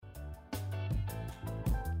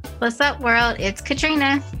What's up, world? It's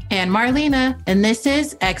Katrina and Marlena, and this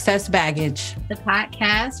is Excess Baggage, the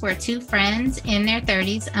podcast where two friends in their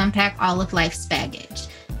 30s unpack all of life's baggage.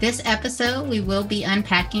 This episode, we will be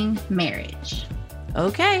unpacking marriage.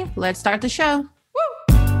 Okay, let's start the show. Woo!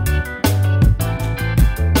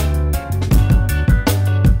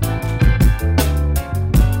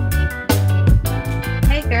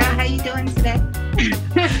 Hey, girl, how you doing today?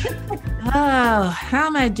 Oh, how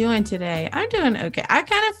am I doing today? I'm doing okay. I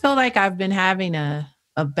kind of feel like I've been having a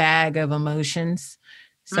bag of emotions.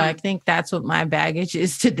 So I think that's what my baggage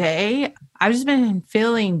is today. I've just been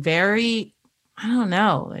feeling very, I don't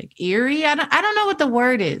know, like eerie. I don't know what the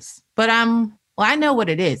word is, but I know what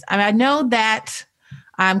it is. I mean, I know that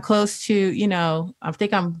I'm close to, I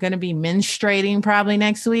think I'm going to be menstruating probably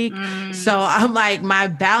next week. So I'm like, my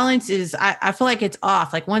balance is, I feel like it's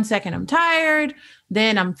off. Like 1 second I'm tired,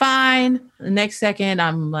 then I'm fine. The next second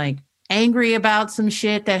I'm like angry about some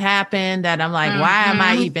shit that happened that I'm like, why am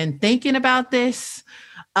I even thinking about this?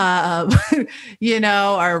 Or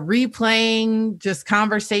replaying just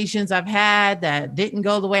conversations I've had that didn't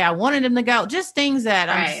go the way I wanted them to go. Just things that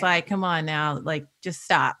I'm just like, come on now, like just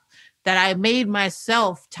stop. That I made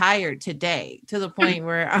myself tired today to the point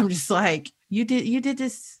where I'm just like, you did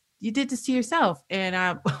this to yourself. And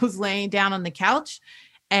I was laying down on the couch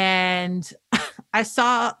and I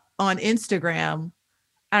saw on Instagram,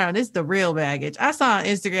 I don't know, this is the real baggage. I saw on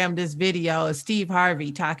Instagram this video of Steve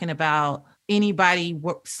Harvey talking about anybody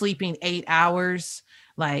sleeping 8 hours.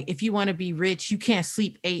 Like, if you want to be rich, you can't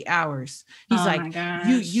sleep 8 hours. He's like,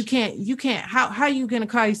 you can't, how are you going to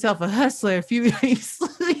call yourself a hustler if you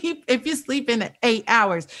sleep in 8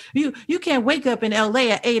 hours? You can't wake up in LA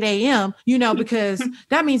at 8 a.m., because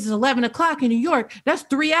that means it's 11 o'clock in New York. That's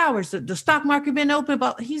 3 hours. The stock market been open,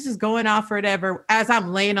 but he's just going off for whatever as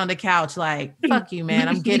I'm laying on the couch, like, fuck you, man.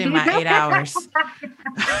 I'm getting my 8 hours.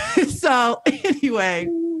 So anyway,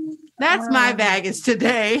 that's my baggage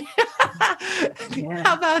today. Yeah.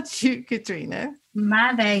 How about you, Katrina?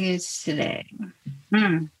 My baggage today.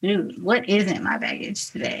 Dude, what isn't my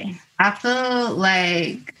baggage today? I feel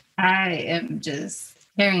like I am just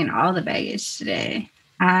carrying all the baggage today.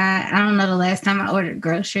 I don't know the last time I ordered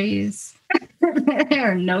groceries.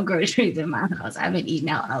 There are no groceries in my house. I've been eating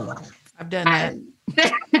out a lot. I've done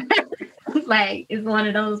that. Like, it's one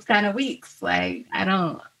of those kind of weeks. Like, I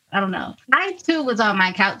don't know. I too was on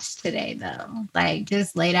my couch today though. Like,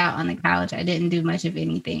 just laid out on the couch. I didn't do much of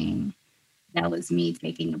anything. That was me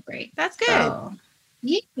taking a break. That's good. So,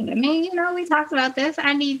 yeah, I mean, we talked about this.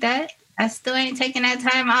 I need that. I still ain't taking that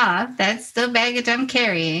time off. That's still baggage I'm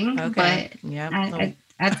carrying. Okay. But yeah.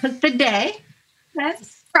 I took the day.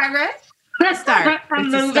 That's progress. Let's start.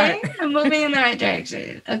 I'm moving in the right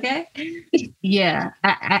direction. Okay. Yeah.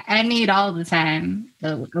 I need all the time.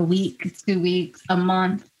 A week, 2 weeks, a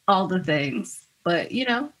month. All the things, but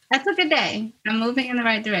I took a day. I'm moving in the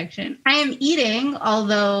right direction. I am eating,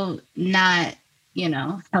 although not,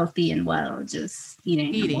 healthy and well, just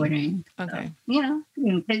eating. Ordering. Okay. So,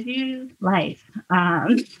 because life. No,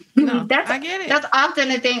 I get it. That's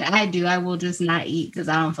often a thing I do. I will just not eat because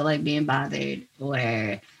I don't feel like being bothered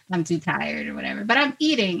or I'm too tired or whatever. But I'm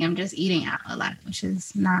eating. I'm just eating out a lot, which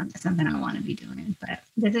is not something I want to be doing. But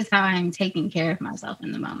this is how I'm taking care of myself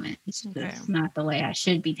in the moment. It's just not the way I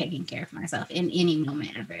should be taking care of myself in any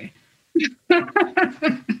moment ever.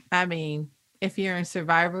 I mean, if you're in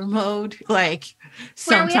survivor mode, like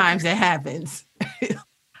sometimes it happens.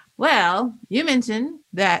 Well, you mentioned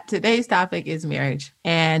that today's topic is marriage.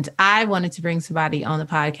 And I wanted to bring somebody on the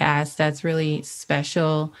podcast that's really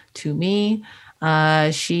special to me.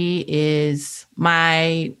 She is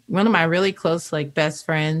one of my really close, best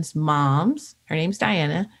friends' moms. Her name's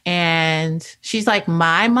Diana. And she's like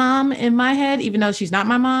my mom in my head, even though she's not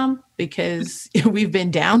my mom, because we've been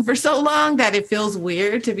down for so long that it feels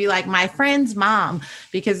weird to be like my friend's mom,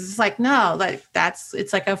 because it's like, no,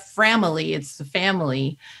 it's like a family. It's a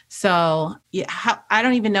family. So yeah, I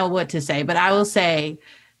don't even know what to say, but I will say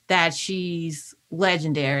that she's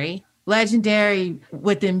legendary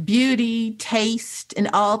within beauty, taste, and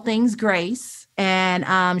all things grace.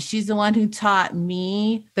 And she's the one who taught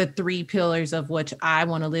me the 3 pillars of which I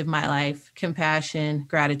want to live my life: compassion,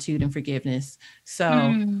 gratitude, and forgiveness. So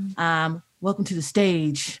welcome to the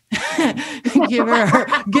stage. give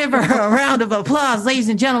her a round of applause, ladies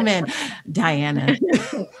and gentlemen. Diana.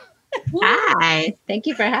 Hi, thank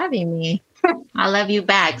you for having me. I love you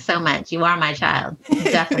back so much. You are my child.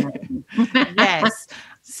 Definitely. Yes.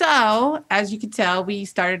 So, as you can tell, we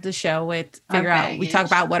started the show with we talk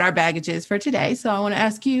about what our baggage is for today. So I want to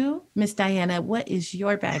ask you, Miss Diana, what is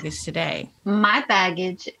your baggage today? My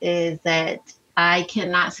baggage is that I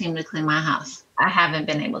cannot seem to clean my house. I haven't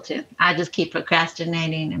been able to. I just keep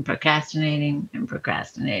procrastinating and procrastinating and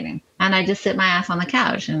procrastinating. And I just sit my ass on the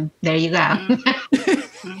couch and there you go.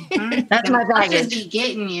 Mm-hmm. That's my baggage. Be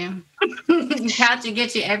getting you. The couch will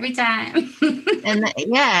get you every time. And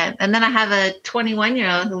then I have a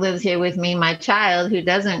 21-year-old who lives here with me, my child, who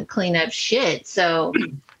doesn't clean up shit. So,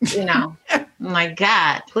 my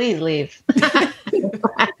God, please leave.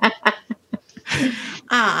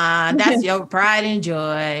 That's your pride and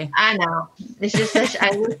joy. I know. It's just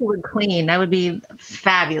I wish it would clean. That would be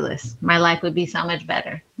fabulous. My life would be so much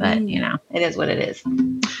better. But, it is what it is.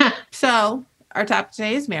 So our topic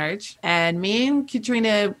today is marriage. And me and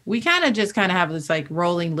Katrina, we kind of have this like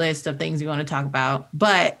rolling list of things we want to talk about.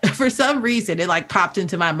 But for some reason, it like popped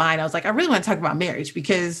into my mind. I was like, I really want to talk about marriage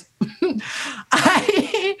because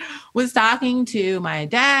I was talking to my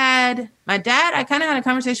dad. I kind of had a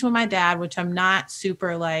conversation with my dad, which I'm not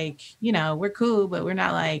super like, we're cool, but we're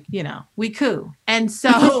not like, we cool. And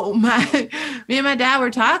so me and my dad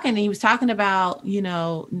were talking, and he was talking about,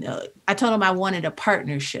 I told him I wanted a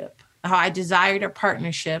partnership. How I desired a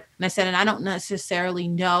partnership. And I said, and I don't necessarily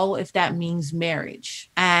know if that means marriage.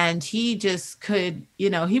 And he just could, he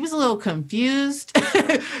was a little confused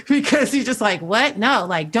because he's just like, what? No,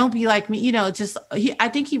 like, don't be like me. I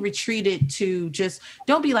think he retreated to just,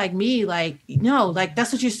 don't be like me. Like, no, like,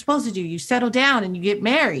 that's what you're supposed to do. You settle down and you get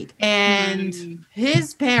married. And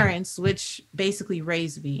his parents, which basically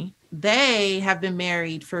raised me, they have been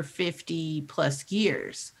married for 50 plus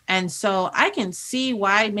years. And so I can see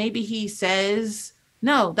why maybe he says,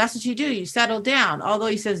 no, that's what you do. You settle down. Although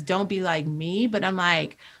he says, don't be like me. But I'm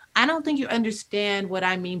like, I don't think you understand what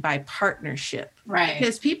I mean by partnership. Right.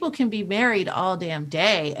 Because people can be married all damn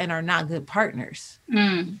day and are not good partners.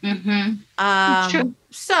 True.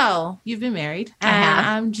 So you've been married. And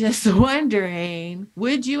I'm just wondering,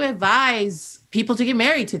 would you advise people to get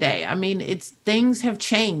married today? I mean, things have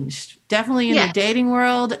changed. Definitely in the dating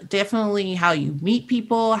world, definitely how you meet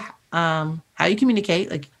people, how you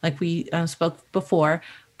communicate, like we spoke before,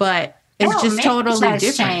 but it's just totally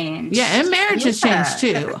different. Changed. Yeah, and marriage has changed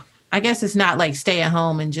too. I guess it's not like stay at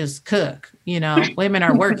home and just cook. Women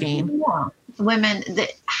are working. Women,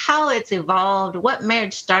 how it's evolved, what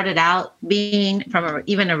marriage started out being from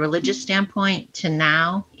even a religious standpoint to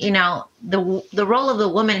now, the role of the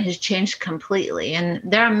woman has changed completely. And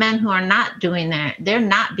there are men who are not doing that. They're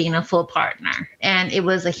not being a full partner. And it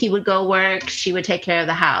was he would go work, she would take care of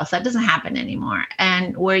the house. That doesn't happen anymore.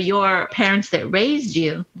 And where your parents that raised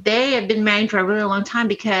you, they have been married for a really long time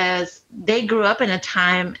because they grew up in a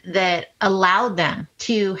time that allowed them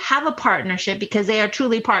to have a partnership because they are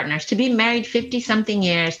truly partners. To be married 50 something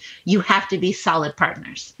years, you have to be solid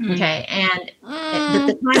partners. Okay. And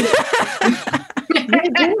the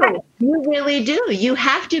time you really do. You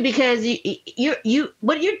have to, because you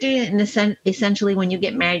what you're doing essentially when you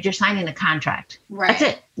get married, you're signing a contract. Right. That's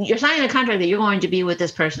it. You're signing a contract that you're going to be with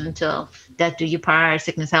this person until death do you part,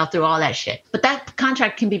 sickness, health, through all that shit. But that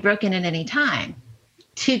contract can be broken at any time.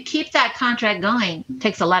 To keep that contract going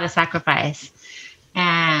takes a lot of sacrifice,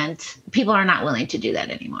 and people are not willing to do that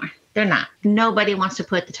anymore. They're not. Nobody wants to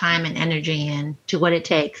put the time and energy in to what it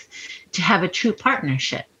takes to have a true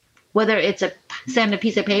partnership, whether it's send a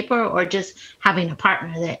piece of paper or just having a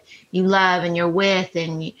partner that you love and you're with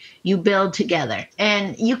and you build together.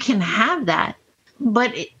 And you can have that.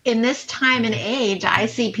 But in this time and age, I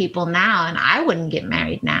see people now, and I wouldn't get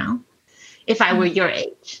married now if I were your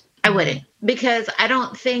age. I wouldn't, because I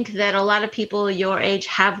don't think that a lot of people your age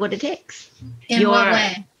have what it takes. In what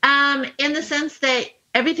way? In the sense that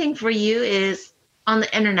everything for you is on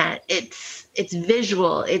the internet. It's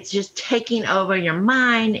visual. It's just taking over your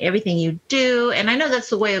mind, everything you do. And I know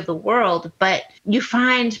that's the way of the world, but you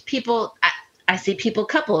find people, I see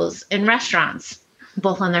couples in restaurants,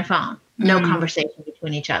 both on their phone, no conversation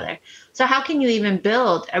between each other. So how can you even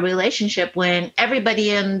build a relationship when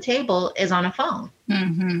everybody on the table is on a phone?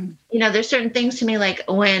 Mm-hmm. There's certain things to me, like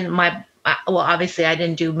when obviously I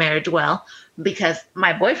didn't do marriage well because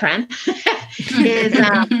my boyfriend is,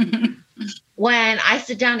 when I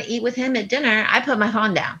sit down to eat with him at dinner, I put my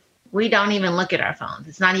phone down. We don't even look at our phones.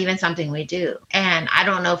 It's not even something we do. And I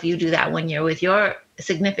don't know if you do that when you're with your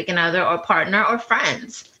significant other or partner or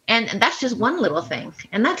friends. And that's just one little thing.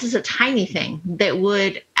 And that's just a tiny thing that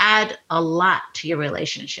would add a lot to your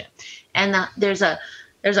relationship. And there's a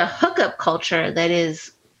hookup culture that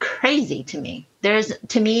is crazy to me.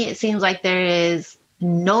 To me, it seems like there is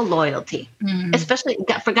no loyalty, especially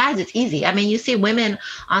for guys. It's easy. I mean, you see women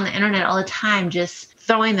on the internet all the time just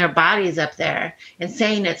throwing their bodies up there and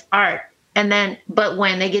saying it's art. But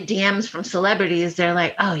when they get DMs from celebrities, they're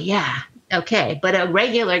like, oh yeah, okay. But a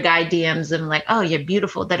regular guy DMs them like, oh, you're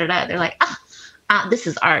beautiful, da da da. They're like, this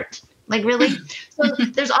is art. Like, really? So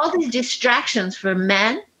there's all these distractions for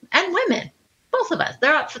men and women, both of us.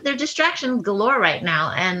 They're distractions galore right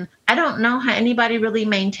now. And I don't know how anybody really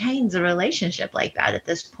maintains a relationship like that at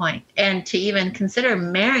this point. And to even consider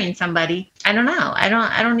marrying somebody, I don't know. I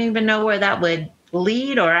don't even know where that would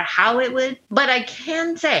lead or how it would. But I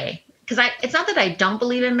can say, because it's not that I don't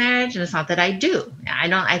believe in marriage, and it's not that I do.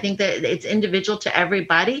 I think that it's individual to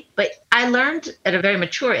everybody. But I learned at a very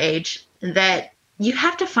mature age that you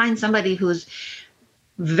have to find somebody who's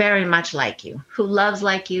very much like you, who loves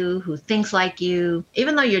like you, who thinks like you.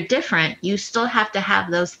 Even though you're different, you still have to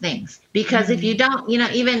have those things. Because if you don't,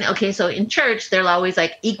 even, okay, so in church, they're always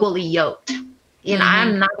like equally yoked.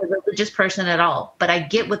 I'm not a religious person at all, but I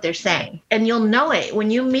get what they're saying. And you'll know it.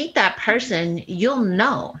 When you meet that person, you'll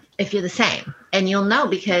know if you're the same. And you'll know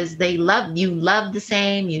because you love the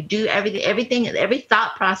same, you do everything, every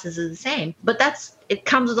thought process is the same. But it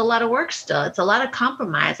comes with a lot of work still. It's a lot of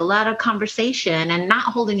compromise, a lot of conversation, and not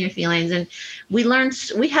holding your feelings. And we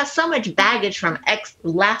have so much baggage from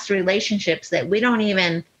last relationships that we don't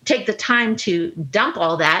even take the time to dump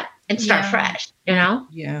all that and start fresh,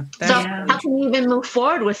 Yeah. So how can you even move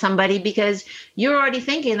forward with somebody because you're already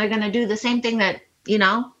thinking they're going to do the same thing that,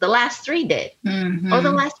 the last 3 did or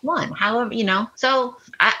the last one, however, So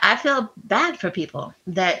I feel bad for people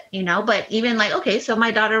that, but even like, okay, so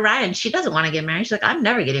my daughter Ryan, she doesn't want to get married. She's like, I'm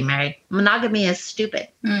never getting married. Monogamy is stupid.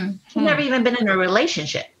 She's never even been in a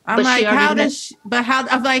relationship. I'm like, how does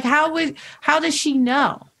she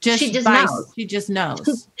know? She just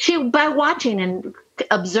knows. She by watching and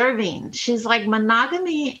observing. She's like,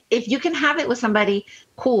 monogamy, if you can have it with somebody,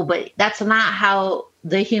 cool, but that's not how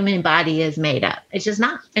the human body is made up. It's just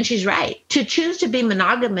not. And she's right. To choose to be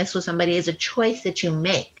monogamous with somebody is a choice that you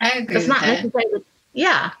make. I agree. It's not necessarily.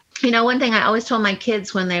 Yeah. One thing I always told my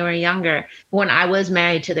kids when they were younger, when I was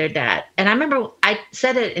married to their dad, and I remember I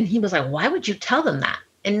said it and he was like, why would you tell them that?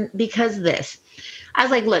 And because this, I was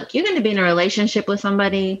like, look, you're going to be in a relationship with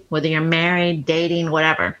somebody, whether you're married, dating,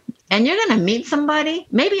 whatever. And you're going to meet somebody,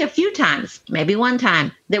 maybe a few times, maybe one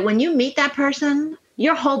time, that when you meet that person,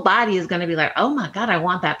 your whole body is going to be like, oh my God, I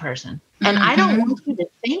want that person. And I don't want you to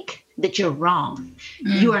think that you're wrong.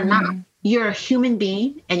 You are not. You're a human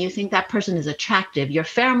being and you think that person is attractive. Your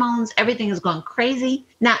pheromones, everything is going crazy.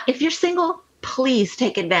 Now, if you're single, please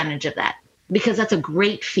take advantage of that because that's a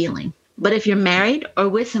great feeling. But if you're married or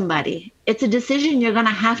with somebody, it's a decision you're going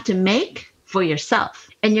to have to make for yourself.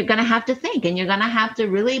 And you're going to have to think and you're going to have to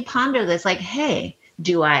really ponder this like, hey,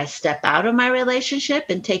 do I step out of my relationship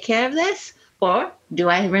and take care of this? Or do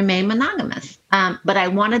I remain monogamous? But I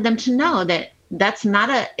wanted them to know that that's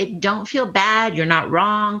not don't feel bad. You're not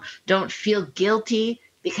wrong. Don't feel guilty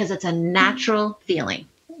because it's a natural feeling.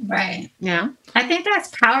 Right. Yeah. I think that's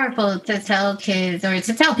powerful to tell kids or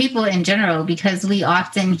to tell people in general, because we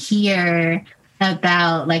often hear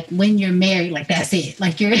about like when you're married, like that's it.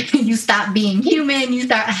 Like you stop being human, you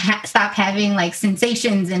stop having like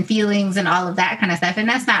sensations and feelings and all of that kind of stuff. And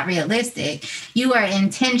that's not realistic. You are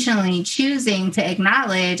intentionally choosing to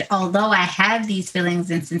acknowledge, although I have these feelings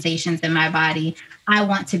and sensations in my body, I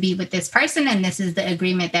want to be with this person and this is the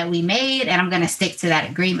agreement that we made and I'm going to stick to that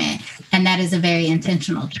agreement. And that is a very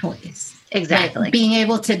intentional choice. Exactly. But being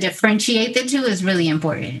able to differentiate the two is really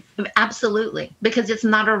important. Absolutely. Because it's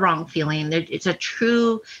not a wrong feeling. It's a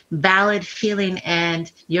true, valid feeling. And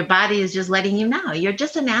your body is just letting you know. You're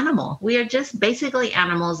just an animal. We are just basically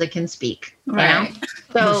animals that can speak. Right.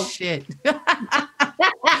 So shit. I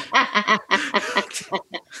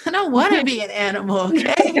don't want to be an animal,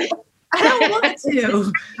 okay? I don't want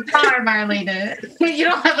to. Sorry, Marlena. You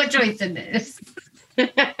don't have a choice in this.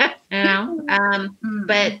 But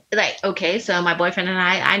like, okay, so my boyfriend and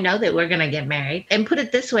I know that we're going to get married. And put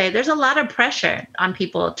it this way, there's a lot of pressure on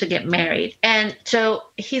people to get married. And so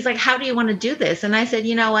he's like, how do you want to do this? And I said,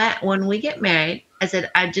 you know what? When we get married, I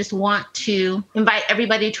said, I just want to invite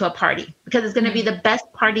everybody to a party because it's going to be the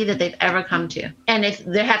best party that they've ever come to. And if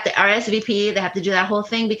they have to RSVP, they have to do that whole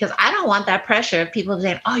thing because I don't want that pressure of people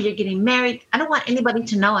saying, oh, you're getting married. I don't want anybody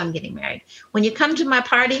to know I'm getting married. When you come to my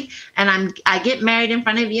party and I get married in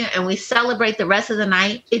front of you and we celebrate the rest of the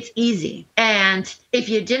night, it's easy. And if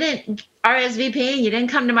you didn't RSVP, you didn't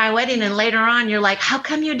come to my wedding and later on you're like, how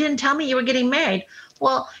come you didn't tell me you were getting married?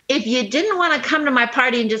 Well, if you didn't want to come to my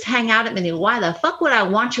party and just hang out at me, why the fuck would I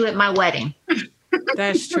want you at my wedding?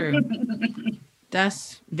 That's true.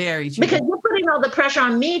 That's very true. Because you're putting all the pressure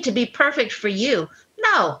on me to be perfect for you.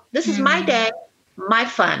 No, this is my day, my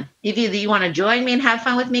fun. If you want to join me and have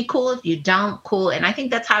fun with me, cool. If you don't, cool. And I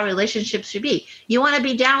think that's how relationships should be. You want to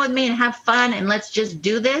be down with me and have fun and let's just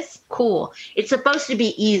do this? Cool. It's supposed to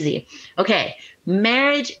be easy. Okay.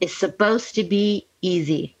 Marriage is supposed to be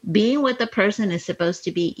easy. Being with a person is supposed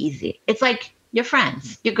to be easy. It's like your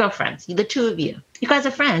friends, your girlfriends, the two of you. You guys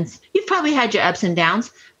are friends. You've probably had your ups and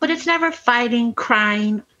downs, but it's never fighting,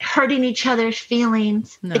 crying, hurting each other's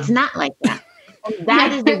feelings. No. It's not like that. And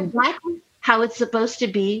that is exactly how it's supposed to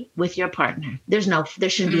be with your partner. There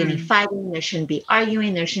shouldn't be any fighting. There shouldn't be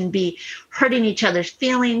arguing. There shouldn't be hurting each other's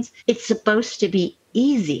feelings. It's supposed to be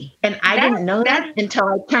easy. And I didn't know that until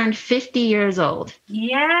I turned 50 years old.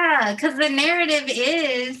 Yeah, because the narrative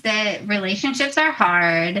is that relationships are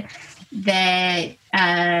hard, that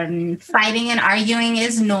fighting and arguing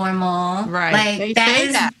is normal. Right. Like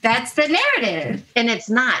that's the narrative. And it's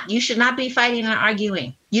not. You should not be fighting and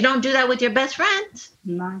arguing. You don't do that with your best friends.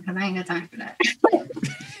 No, because I ain't got time for that.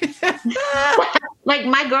 Like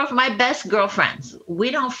my best girlfriends,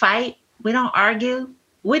 we don't fight. We don't argue.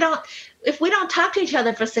 If we don't talk to each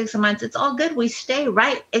other for 6 months, it's all good. We stay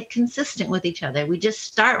right and consistent with each other. We just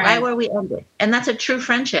start right where we ended. And that's a true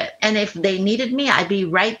friendship. And if they needed me, I'd be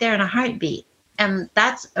right there in a heartbeat. And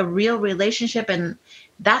that's a real relationship. And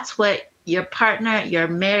that's what your partner, your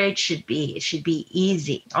marriage should be. It should be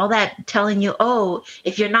easy. All that telling you, oh,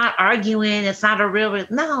 if you're not arguing, it's not a real.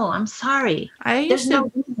 No, I'm sorry. I used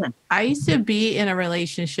to be in a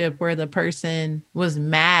relationship where the person was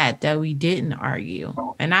mad that we didn't argue.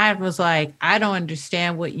 And I was like, I don't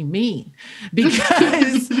understand what you mean.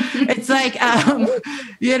 Because it's like,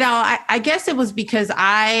 I guess it was because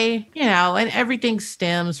and everything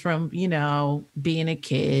stems from, being a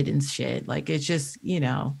kid and shit. Like, it's just,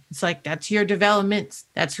 it's like, that's your development.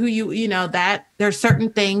 That's who that there's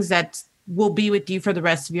certain things that will be with you for the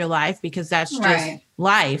rest of your life because that's just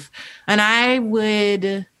life. And I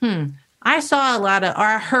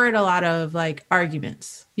heard a lot of like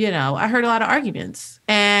arguments, I heard a lot of arguments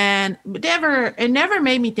and it never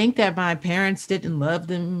made me think that my parents didn't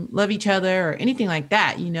love each other or anything like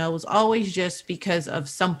that. It was always just because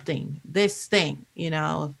of this thing,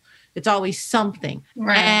 it's always something.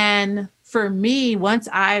 Right. And for me, once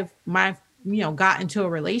got into a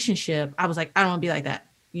relationship, I was like, I don't want to be like that.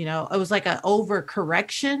 It was like an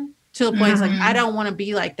overcorrection to the point. It's like, I don't want to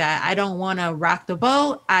be like that. I don't want to rock the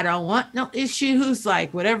boat. I don't want no issues,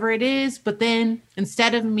 like whatever it is. But then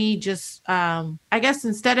instead of me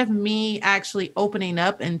actually opening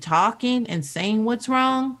up and talking and saying what's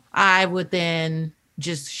wrong, I would then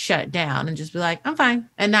just shut down and just be like, I'm fine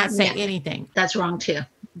and not say anything. That's wrong too.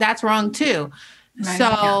 Right.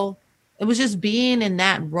 So it was just being in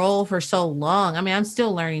that role for so long. I mean, I'm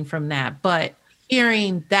still learning from that, but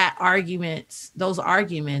hearing those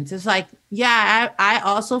arguments, it's like, I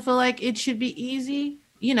also feel like it should be easy.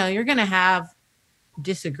 You're going to have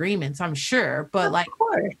disagreements, I'm sure, but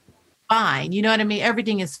fine. You know what I mean?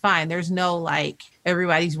 Everything is fine. There's no like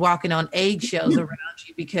everybody's walking on eggshells around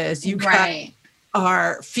you because you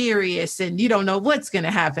are furious and you don't know what's going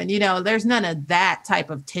to happen. There's none of that type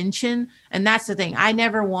of tension. And that's the thing. I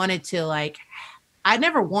never wanted that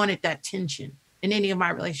tension in any of my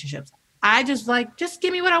relationships. I just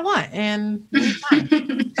give me what I want and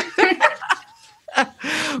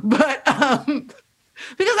but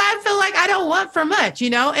because I feel like I don't want for much,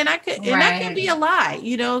 and that can be a lie,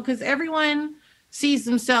 because everyone sees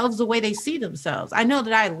themselves the way they see themselves. I know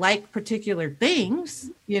that I like particular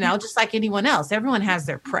things, just like anyone else. Everyone has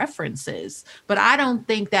their preferences, but I don't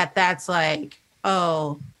think that that's like,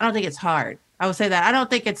 I don't think it's hard. I would say that. I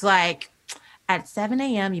don't think it's like, at 7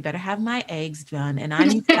 a.m., you better have my eggs done. And I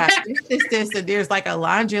need to have this, and there's like a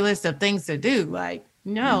laundry list of things to do. Like,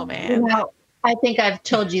 no, man. I think I've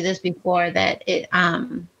told you this before that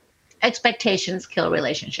expectations kill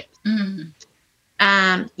relationships.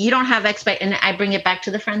 Mm-hmm. You don't have and I bring it back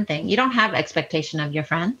to the friend thing. You don't have expectation of your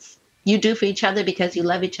friends. You do for each other because you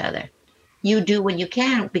love each other. You do when you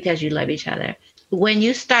can because you love each other. When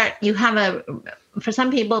you start, for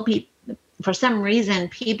some people, for some reason,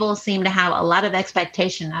 people seem to have a lot of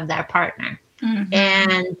expectation of their partner. Mm-hmm.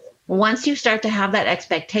 And once you start to have that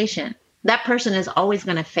expectation, that person is always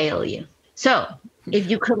going to fail you. So if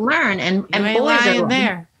you could learn, and boys are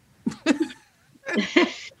there.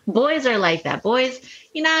 Boys are like that. Boys,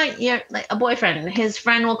 you're like a boyfriend, and his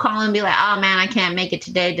friend will call and be like, oh man, I can't make it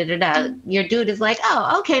today. Da, da, da. Your dude is like,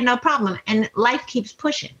 oh, okay, no problem. And life keeps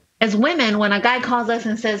pushing. As women, when a guy calls us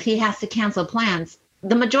and says he has to cancel plans,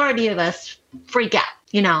 the majority of us freak out.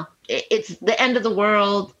 It's the end of the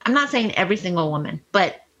world. I'm not saying every single woman,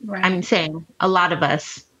 but I'm saying a lot of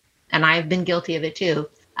us, and I've been guilty of it too.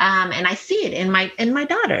 And I see it in my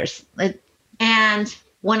daughters. And And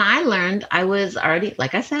when I learned, I was already,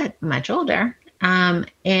 like I said, much older.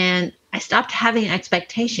 And I stopped having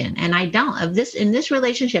expectation. And I don't in this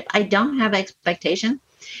relationship, I don't have expectation.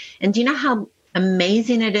 And do you know how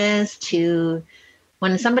amazing it is to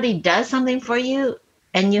when somebody does something for you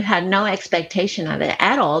and you had no expectation of it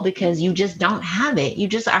at all because you just don't have it. You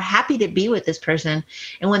just are happy to be with this person.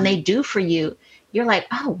 And when they do for you, you're like,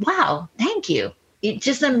 oh, wow, thank you. It's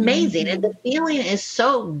just amazing. And the feeling is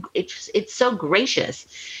it's so gracious.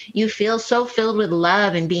 You feel so filled with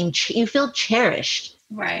love and you feel cherished.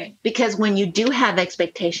 Right. Because when you do have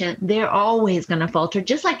expectation, they're always going to falter,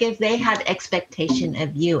 just like if they had expectation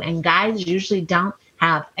of you. And guys usually don't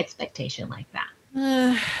have expectation like that.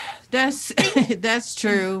 That's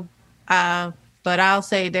true. But I'll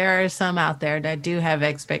say there are some out there that do have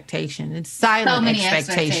expectation. It's silent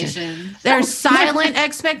expectations. There's silent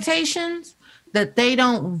expectations that they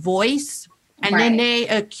don't voice. And then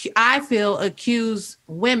I feel, accuse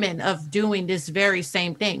women of doing this very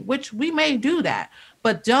same thing, which we may do that.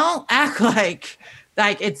 But don't act like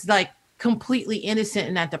it's like completely innocent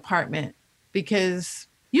in that department, because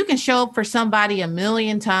you can show up for somebody a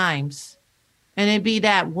million times and it'd be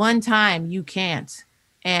that one time you can't.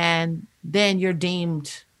 And then you're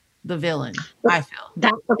deemed the villain, I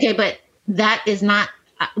feel. Okay, but that is not,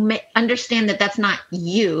 understand that that's not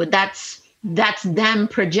you. That's them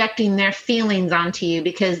projecting their feelings onto you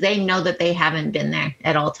because they know that they haven't been there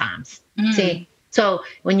at all times. See? So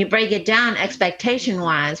when you break it down expectation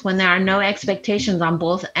wise, when there are no expectations on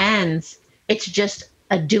both ends, it's just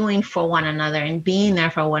a doing for one another and being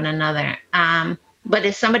there for one another. But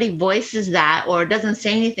if somebody voices that or doesn't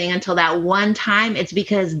say anything until that one time, it's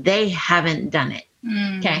because they haven't done it.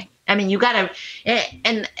 Okay. I mean, you got to,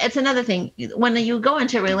 and it's another thing. When you go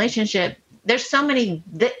into a relationship, there's so many,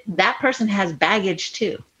 that person has baggage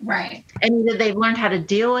too. Right. And either they've learned how to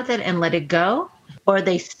deal with it and let it go, or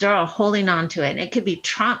they start holding on to it. And it could be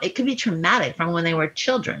traumatic from when they were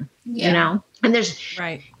children, you know, and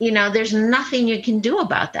there's nothing you can do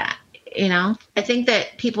about that. You know, I think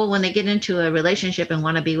that people, when they get into a relationship and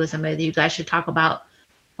want to be with somebody, you guys should talk about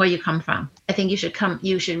where you come from. I think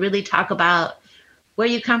you should really talk about where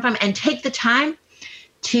you come from and take the time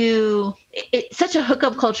to, it's such a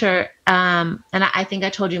hookup culture. And I think I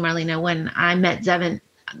told you, Marlena, when I met Zevin,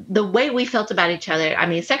 the way we felt about each other, I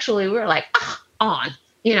mean, sexually, we were like, on,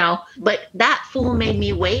 you know, but that fool made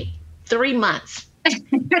me wait 3 months. I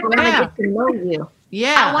want to get to know you.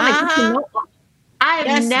 Yeah. I want to get to know you.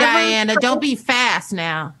 Yes, Diana, don't be fast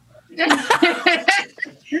now.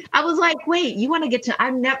 I was like, wait, you want to get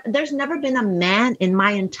to, there's never been a man in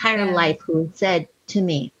my entire life who said to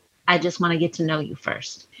me, I just want to get to know you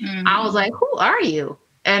first. I was like, who are you?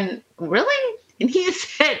 And really? And he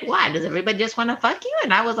said, why? Does everybody just want to fuck you?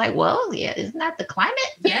 And I was like, well, yeah, isn't that the climate?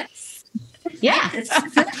 Yes. Yeah.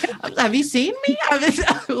 Have you seen me?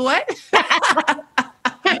 What?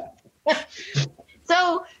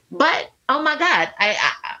 So, but oh my God, I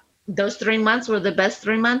those 3 months were the best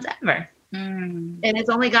 3 months ever. And it's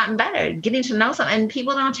only gotten better, getting to know someone. And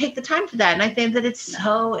people don't take the time for that. And I think that it's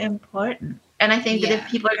so important. And I think that if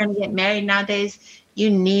people are going to get married nowadays, you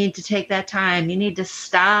need to take that time. You need to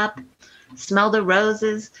stop, smell the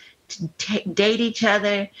roses, date each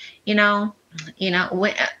other. You know,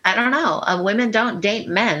 I don't know. Women don't date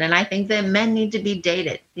men. And I think that men need to be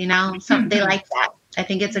dated, you know, they like that. I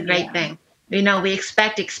think it's a great thing. You know, we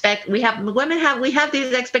we have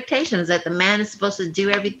these expectations that the man is supposed to do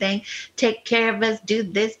everything, take care of us, do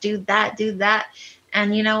this, do that.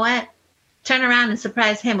 And you know what? Turn around and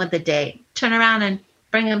surprise him with a date. Turn around and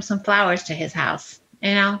bring him some flowers to his house,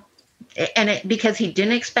 you know? And because he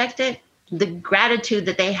didn't expect it, the gratitude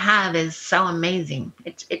that they have is so amazing.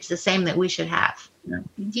 It's the same that we should have.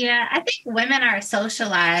 Yeah, I think women are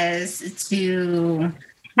socialized to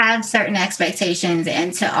have certain expectations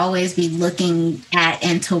and to always be looking at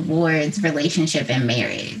and towards relationship and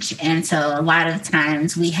marriage. And so a lot of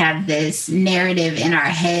times we have this narrative in our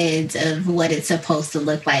heads of what it's supposed to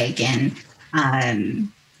look like. And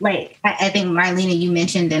like I think, Marlena, you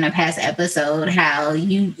mentioned in a past episode how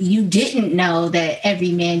you didn't know that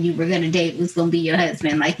every man you were going to date was going to be your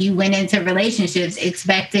husband. Like you went into relationships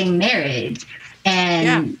expecting marriage.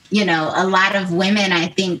 And, you know, a lot of women, I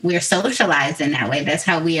think we're socialized in that way. That's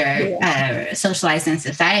how we are socialized in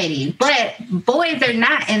society. But boys are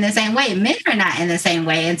not in the same way. Men are not in the same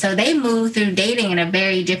way. And so they move through dating in a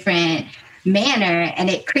very different manner. And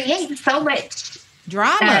it creates so much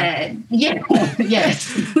drama.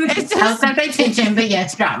 Yes. It's just, I was going to say tension, but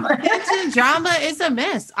yes, drama. Drama is a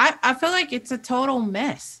mess. I feel like it's a total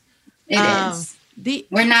mess. It is.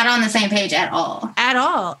 We're not on the same page at all.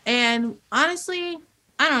 And honestly,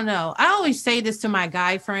 I don't know. I always say this to my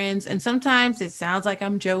guy friends, and sometimes it sounds like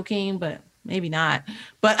I'm joking, but maybe not.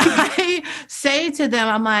 But I say to them,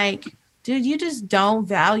 I'm like, dude, you just don't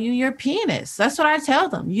value your penis. That's what I tell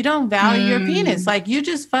them. You don't value your penis. Like, you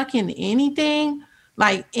just fucking anything,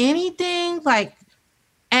 like,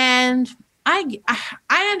 and I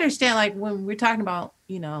understand, like, when we're talking about,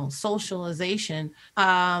 you know, socialization,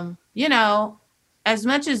 you know, as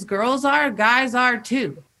much as girls are, guys are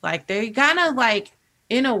too. Like, they kind of, like,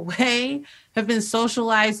 in a way, have been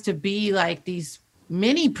socialized to be like these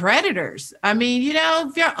mini predators. I mean, you know,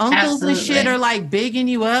 if your uncles and shit are like bigging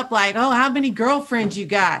you up, like, oh, how many girlfriends you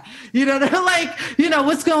got? You know, they're like, you know,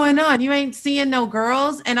 what's going on? You ain't seeing no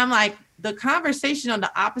girls. And I'm like, the conversation on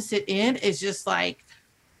the opposite end is just like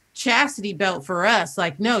chastity belt for us.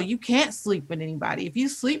 Like, no, you can't sleep with anybody. If you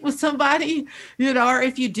sleep with somebody, you know, or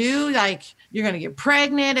if you do, like, you're going to get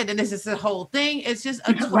pregnant, and then this is the whole thing. It's just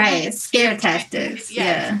a right. Scare tactics.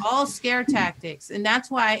 Yeah. It's all scare tactics. And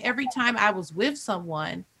that's why every time I was with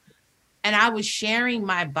someone and I was sharing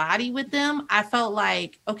my body with them, I felt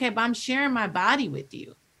like, okay, but I'm sharing my body with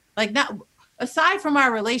you. Like, not aside from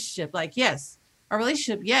our relationship, like, yes, our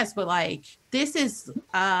relationship, yes, but like, this is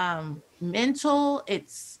mental,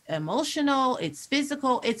 it's emotional, it's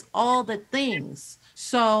physical, it's all the things.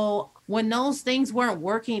 So when those things weren't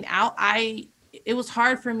working out, it was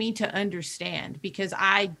hard for me to understand, because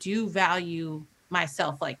I do value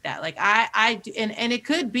myself like that. Like, and it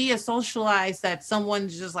could be a socialized that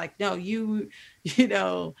someone's just like, no, you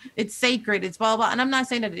know, it's sacred, it's blah, blah. And I'm not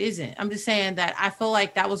saying that it isn't. I'm just saying that I feel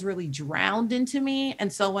like that was really drowned into me.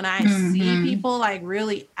 And so when I see people like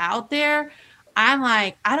really out there, I'm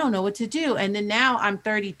like, I don't know what to do. And then now I'm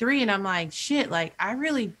 33 and I'm like, shit, like, I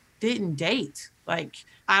really didn't date. Like,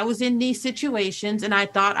 I was in these situations and I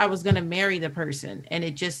thought I was going to marry the person, and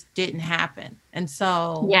it just didn't happen. And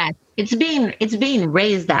so, yeah, it's being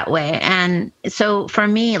raised that way. And so for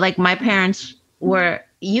me, like, my parents were,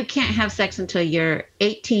 you can't have sex until you're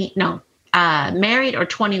 18, no, married or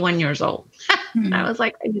 21 years old. And I was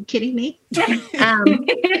like, are you kidding me?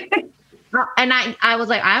 And I was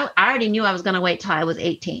like, I already knew I was going to wait till I was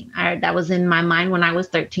 18. That was in my mind when I was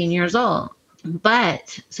 13 years old.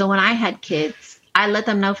 But so when I had kids, I let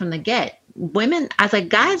them know from the get. Women, I was like,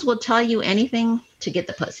 guys will tell you anything to get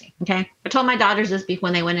the pussy. Okay. I told my daughters this before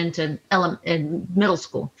when they went into middle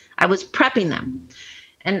school. I was prepping them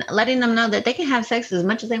and letting them know that they can have sex as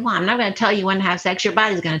much as they want. I'm not going to tell you when to have sex. Your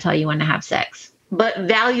body's going to tell you when to have sex. But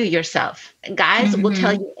value yourself. Guys will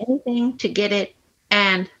tell you anything to get it.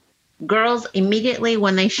 And girls immediately,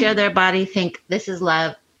 when they share their body, think this is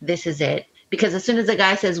love. This is it. Because as soon as a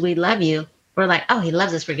guy says, we love you, we're like, oh, he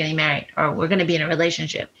loves us. We're getting married, or we're going to be in a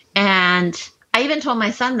relationship. And I even told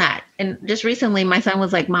my son that. And just recently, my son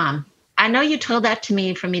was like, Mom, I know you told that to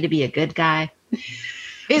me for me to be a good guy.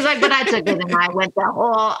 He's like, but I took it and I went the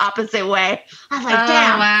whole opposite way. I was like,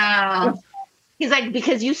 damn. Wow. He's like,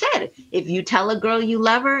 because you said, if you tell a girl you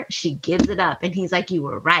love her, she gives it up. And he's like, you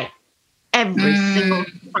were right. Every single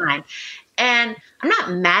time. And I'm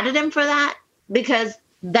not mad at him for that, because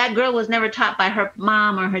that girl was never taught by her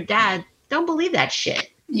mom or her dad. Don't believe that shit.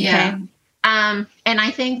 Yeah. Okay? And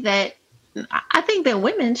I think that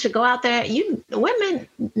women should go out there. Women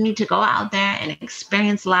need to go out there and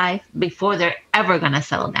experience life before they're ever going to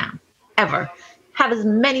settle down. Ever. Have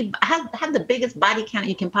the biggest body count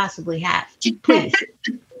you can possibly have. Please.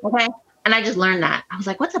 Okay. And I just learned that. I was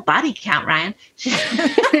like, what's a body count, Ryan?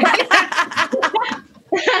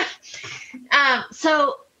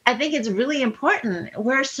 So I think it's really important.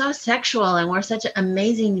 We're so sexual and we're such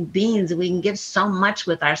amazing beings. We can give so much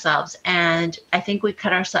with ourselves. And I think we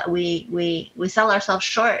cut ourselves, we sell ourselves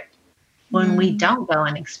short when we don't go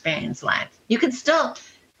and experience life. You can still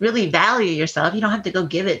really value yourself. You don't have to go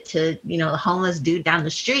give it to, the homeless dude down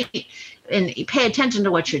the street. And you pay attention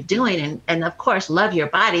to what you're doing. And of course, love your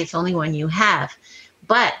body. It's only one you have.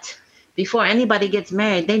 But before anybody gets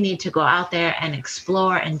married, they need to go out there and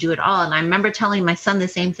explore and do it all. And I remember telling my son the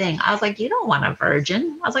same thing. I was like, you don't want a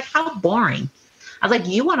virgin. I was like, how boring. I was like,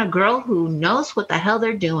 you want a girl who knows what the hell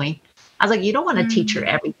they're doing. I was like, you don't want to teach her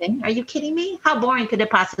everything. Are you kidding me? How boring could it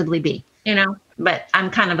possibly be? But I'm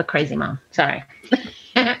kind of a crazy mom. Sorry.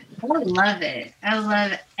 I love it. I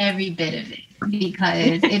love every bit of it,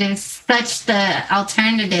 because it is such the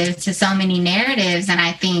alternative to so many narratives. And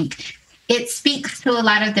I think it speaks to a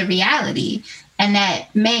lot of the reality, and that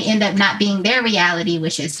may end up not being their reality,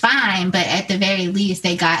 which is fine. But at the very least,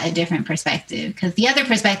 they got a different perspective, because the other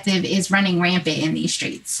perspective is running rampant in these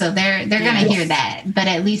streets. So they're going to hear that, but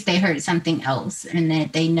at least they heard something else, and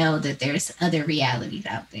that they know that there's other realities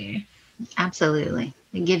out there. Absolutely.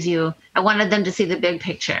 It gives you, I wanted them to see the big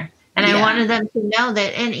picture. And I wanted them to know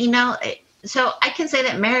that. And, so I can say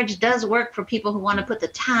that marriage does work for people who want to put the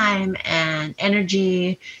time and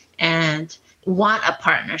energy and want a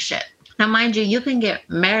partnership. Now, mind you, you can get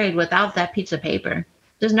married without that piece of paper.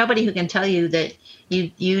 There's nobody who can tell you that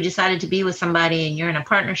you decided to be with somebody and you're in a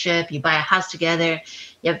partnership, you buy a house together,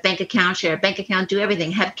 you have bank account, share a bank account, do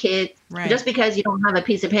everything, have kids. Right. Just because you don't have a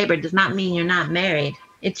piece of paper does not mean you're not married.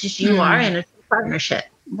 It's just you are in a partnership.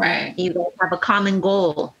 Right. You guys have a common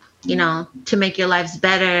goal, to make your lives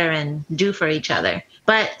better and do for each other.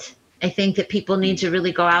 But I think that people need to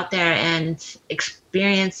really go out there and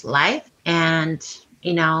experience life and,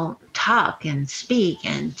 talk and speak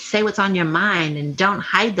and say what's on your mind, and don't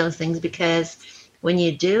hide those things, because when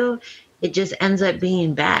you do, it just ends up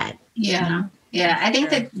being bad. Yeah. Yeah. I think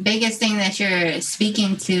the biggest thing that you're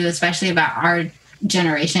speaking to, especially about our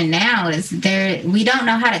generation now, is we don't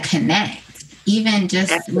know how to connect, even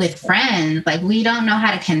just with friends. Like, we don't know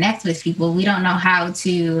how to connect with people. We don't know how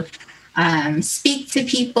to speak to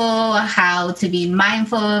people, how to be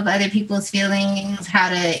mindful of other people's feelings, how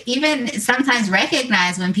to even sometimes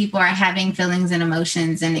recognize when people are having feelings and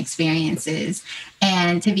emotions and experiences,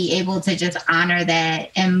 and to be able to just honor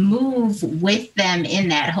that and move with them in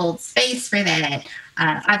that, hold space for that.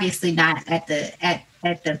 Obviously not at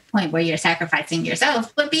the point where you're sacrificing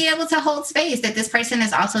yourself, but be able to hold space that this person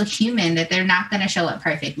is also human, that they're not going to show up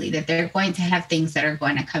perfectly, that they're going to have things that are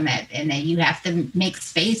going to come up, and that you have to make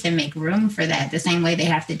space and make room for that the same way they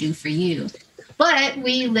have to do for you. But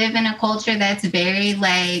we live in a culture that's very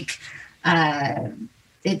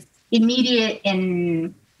it's immediate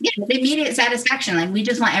and immediate satisfaction. Like, we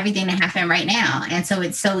just want everything to happen right now. And so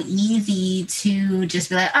it's so easy to just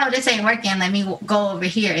be like, oh, this ain't working, let me go over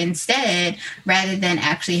here instead, rather than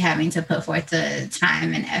actually having to put forth the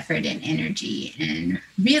time and effort and energy and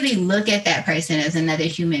really look at that person as another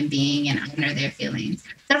human being and honor their feelings.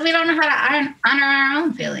 Because we don't know how to honor our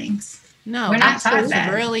own feelings. No, we're not taught that.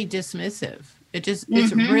 It's really dismissive. It's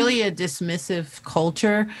really a dismissive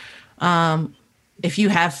culture. If you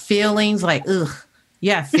have feelings, like, ugh,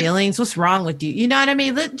 yeah, feelings. What's wrong with you? You know what I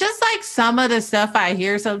mean? Just like some of the stuff I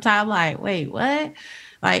hear sometimes, like, wait, what?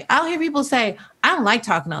 Like, I'll hear people say, I don't like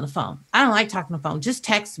talking on the phone. I don't like talking on the phone. Just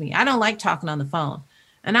text me. I don't like talking on the phone.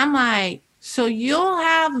 And I'm like, so you'll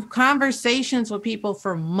have conversations with people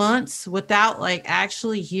for months without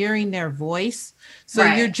actually hearing their voice. So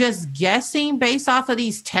You're just guessing based off of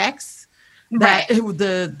these texts that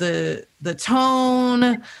the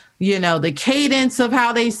tone, the cadence of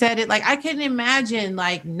how they said it. Like, I couldn't imagine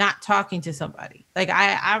not talking to somebody. Like,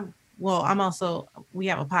 we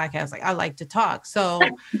have a podcast. Like, I like to talk. So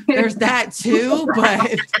there's that too.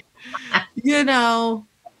 But, I don't know.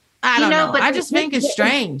 But I just think it's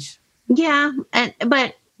strange. Yeah.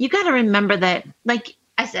 But you got to remember that, like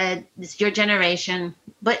I said, it's your generation,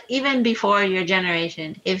 but even before your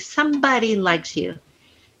generation, if somebody likes you,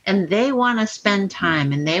 and they want to spend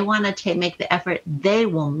time and they want to make the effort, they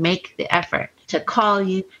will make the effort to call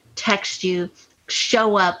you, text you,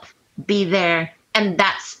 show up, be there. And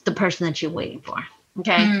that's the person that you're waiting for.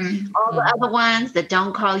 Okay. All the other ones that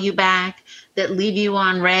don't call you back, that leave you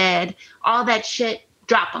on red, all that shit,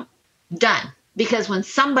 drop them. Done. Because when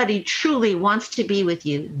somebody truly wants to be with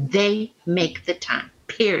you, they make the time,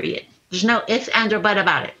 period. There's no ifs, ands, or but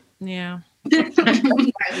about it. Yeah.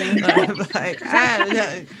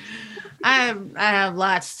 I have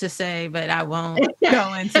lots to say, but I won't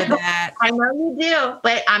go into that. I know you do,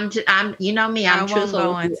 but I'm me. I'm truthful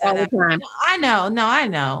all the time. I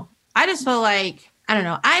know. I just feel like, I don't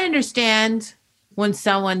know. I understand when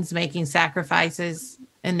someone's making sacrifices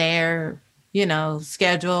in their,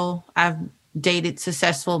 schedule. I've dated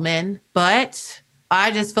successful men, but I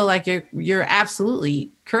just feel like you're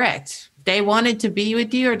absolutely correct. They wanted to be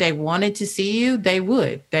with you or they wanted to see you, they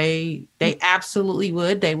would. They absolutely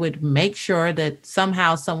would. They would make sure that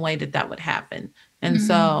somehow, some way that would happen. And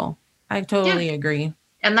so I totally agree.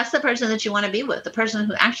 And that's the person that you want to be with, the person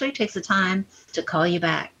who actually takes the time to call you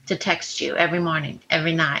back, to text you every morning,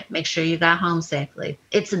 every night, make sure you got home safely.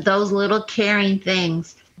 It's those little caring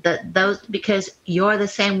things, because you're the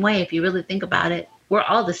same way. If you really think about it, we're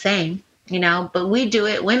all the same. But we do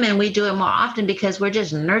it more often because we're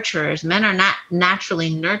just nurturers. Men are not naturally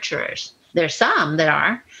nurturers. There's some that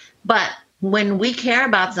are, but when we care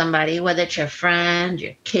about somebody, whether it's your friend,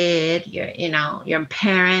 your kid, your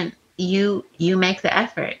parent, you make the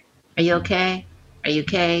effort. Are you okay? Are you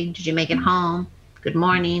okay? Did you make it home? Good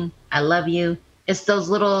morning. I love you. It's those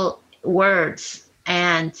little words.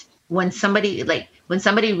 And when somebody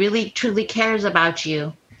really truly cares about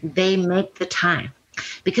you, they make the time.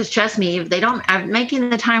 Because trust me, if they don't are making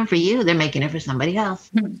the time for you, they're making it for somebody else.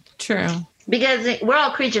 True. because we're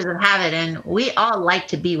all creatures of habit, and we all like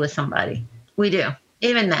to be with somebody. We do,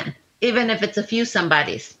 even then, even if it's a few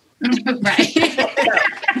somebodies. Right.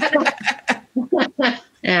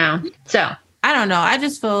 Yeah. So I don't know. I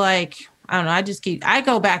just feel like, I don't know. I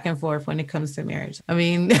go back and forth when it comes to marriage. I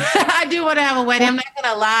mean, I do want to have a wedding. I'm not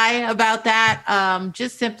going to lie about that.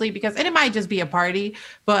 Just simply because, and it might just be a party,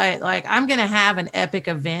 but like, I'm going to have an epic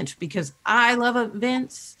event because I love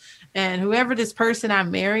events, and whoever this person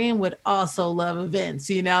I'm marrying would also love events,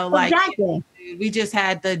 like exactly. we just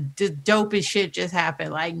had the dopest shit just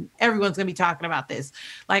happen. Like everyone's going to be talking about this.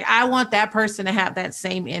 Like, I want that person to have that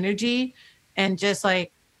same energy, and just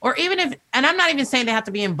like, or even if, and I'm not even saying they have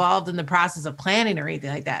to be involved in the process of planning or anything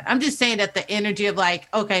like that. I'm just saying that the energy of like,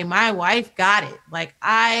 okay, my wife got it. Like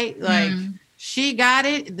she got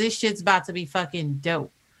it. This shit's about to be fucking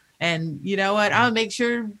dope. And you know what? I'll make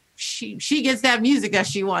sure she gets that music that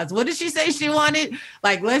she wants. What did she say she wanted?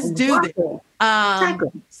 Like, let's do this. Exactly.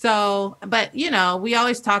 So, but we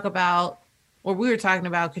always talk about, or we were talking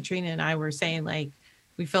about, Katrina and I were saying like,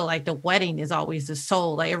 we feel like the wedding is always the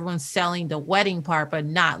soul. Like everyone's selling the wedding part, but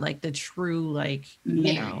not like the true, like,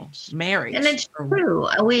 marriage. And it's true.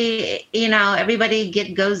 We,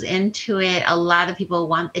 everybody goes into it. A lot of people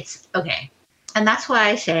want, it's okay. And that's why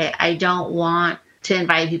I say I don't want to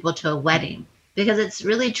invite people to a wedding, because it's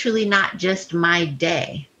really truly not just my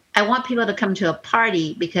day. I want people to come to a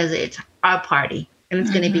party because it's our party, and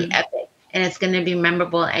it's going to be epic, and it's going to be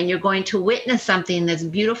memorable, and you're going to witness something that's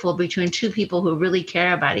beautiful between two people who really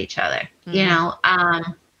care about each other.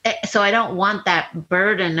 So I don't want that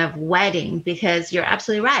burden of wedding, because you're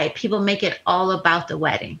absolutely right. People make it all about the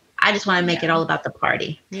wedding. I just want to make it all about the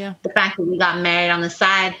party. Yeah. The fact that we got married on the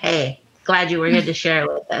side, hey, glad you were here to share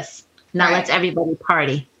it with us. Now let's everybody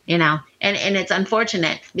party, and it's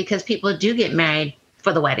unfortunate because people do get married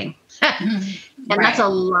for the wedding. And that's a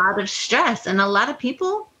lot of stress. And a lot of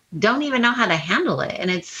people don't even know how to handle it.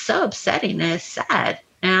 And it's so upsetting and it's sad,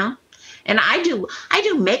 And I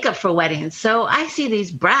do makeup for weddings. So I see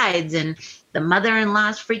these brides and the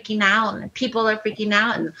mother-in-law's freaking out and people are freaking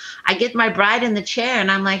out. And I get my bride in the chair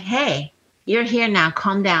and I'm like, hey, you're here now.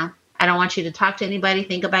 Calm down. I don't want you to talk to anybody,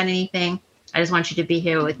 think about anything. I just want you to be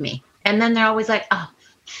here with me. And then they're always like, oh,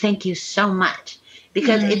 thank you so much.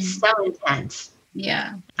 Because it's so intense.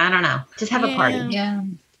 Yeah. I don't know. Just have a party. Yeah.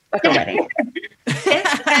 Like a wedding.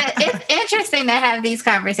 It's interesting to have these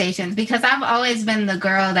conversations, because I've always been the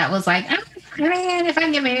girl that was like, oh, man, if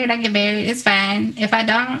I get married, I get married. It's fine. If I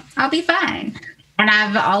don't, I'll be fine. And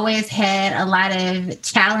I've always had a lot of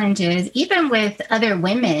challenges, even with other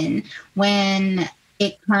women, when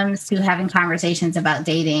it comes to having conversations about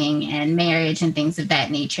dating and marriage and things of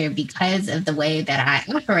that nature, because of the way that I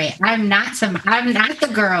operate. I'm not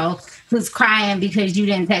the girl who's crying because you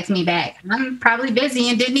didn't text me back. I'm probably busy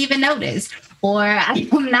and didn't even notice. Or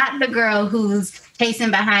I'm not the girl who's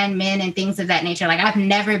chasing behind men and things of that nature. Like, I've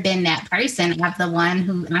never been that person.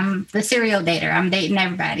 I'm the serial dater. I'm dating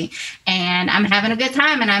everybody and I'm having a good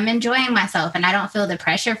time and I'm enjoying myself. And I don't feel the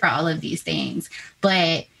pressure for all of these things.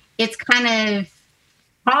 But it's kind of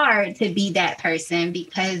hard to be that person,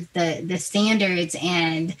 because the standards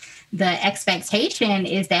and the expectation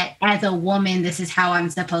is that as a woman, this is how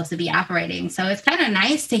I'm supposed to be operating. So it's kind of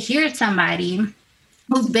nice to hear somebody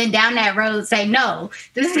who's been down that road say, no,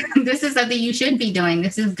 this is something you should be doing.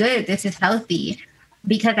 This is good. This is healthy.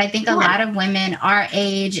 Because I think a lot of women our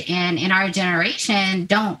age and in our generation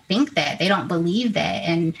don't think that. They don't believe that.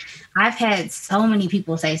 And I've had so many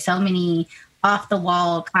people say so many off the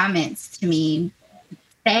wall comments to me,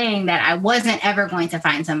 saying that I wasn't ever going to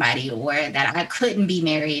find somebody, or that I couldn't be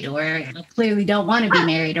married, or I clearly don't want to be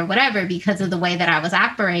married, or whatever, because of the way that I was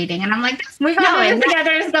operating. And I'm like, we're going to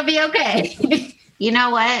together. It's going to be okay. You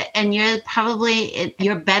know what? And you're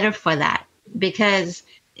better for that, because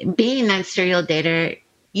being that serial dater,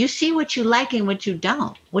 you see what you like and what you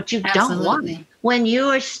don't want. When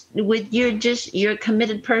you're a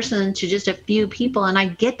committed person to just a few people. And I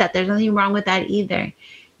get that. There's nothing wrong with that either.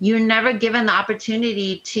 You're never given the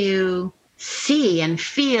opportunity to see and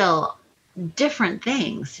feel different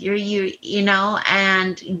things.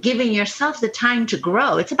 And giving yourself the time to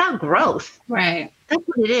grow. It's about growth. Right. That's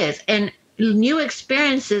what it is. And new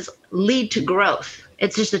experiences lead to growth.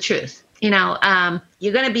 It's just the truth.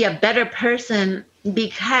 You're going to be a better person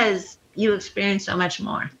because you experience so much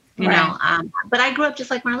more. But I grew up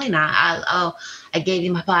just like Marlena. I gave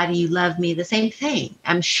you my body, you love me, the same thing.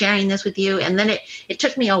 I'm sharing this with you. And then it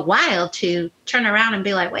took me a while to turn around and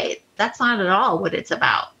be like, wait, that's not at all what it's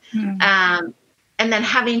about. And then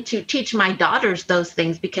having to teach my daughters those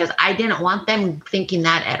things, because I didn't want them thinking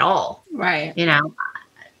that at all. Right.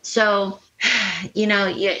 So you know,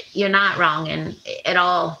 you're not wrong and at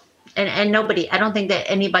all. And nobody, I don't think that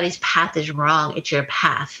anybody's path is wrong. It's your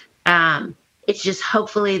path. It's just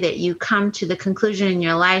hopefully that you come to the conclusion in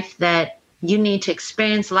your life that you need to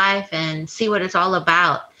experience life and see what it's all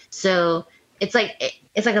about. So it's like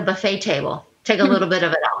a buffet table. Take a little bit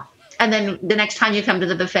of it all. And then the next time you come to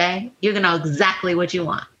the buffet, you're going to know exactly what you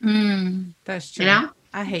want. That's true. You know?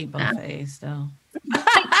 I hate buffets, though.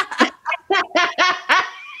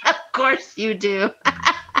 Of course you do.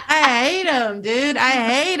 I hate them, dude. I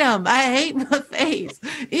hate them. I hate buffets.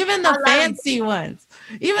 Even the fancy ones.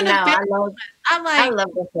 Even the fancy ones. I'm like, I love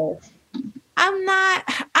buffets.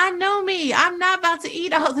 I know me. I'm not about to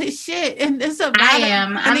eat all this shit. And this amount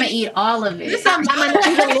I'm going to eat all of it. I'm going to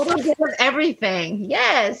eat a little bit of everything.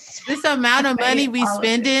 Yes. This amount of money we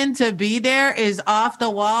spending to be there is off the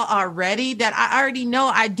wall already, that I already know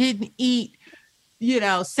I didn't eat,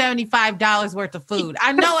 $75 worth of food.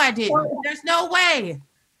 I know I didn't. There's no way.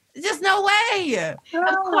 Just no way.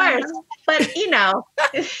 Of course. But,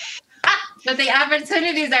 But the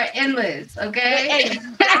opportunities are endless, okay?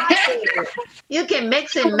 Exactly. You can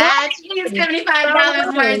mix and match.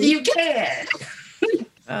 $75 worth, you can.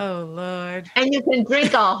 Oh, Lord. And you can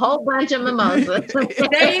drink a whole bunch of mimosas.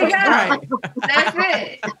 There you go. Right. That's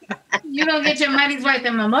it. You're going to get your money's worth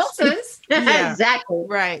in mimosas. Yeah. Exactly.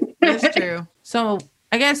 Right. That's true. So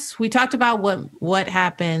I guess we talked about what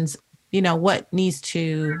happens, what needs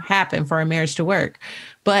to happen for a marriage to work.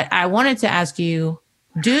 But I wanted to ask you,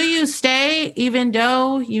 do you stay even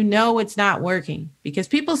though it's not working? Because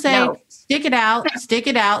people say, no. stick it out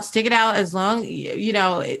as long,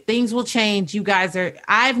 things will change.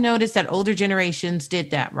 I've noticed that older generations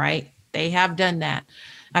did that, right? They have done that.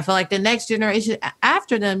 I feel like the next generation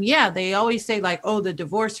after them, they always say like, oh, the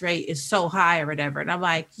divorce rate is so high or whatever. And I'm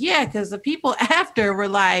like, yeah, because the people after were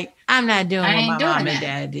like, I'm not doing what my mom and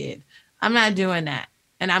dad did. I'm not doing that.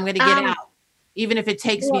 And I'm going to get out. Even if it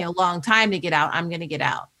takes me a long time to get out, I'm going to get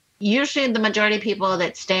out. Usually the majority of people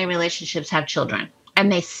that stay in relationships have children, and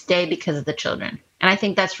they stay because of the children. And I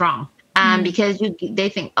think that's wrong. Because they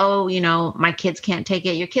think, my kids can't take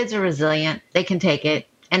it. Your kids are resilient. They can take it.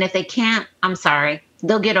 And if they can't, I'm sorry,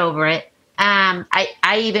 they'll get over it.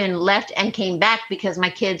 I even left and came back because my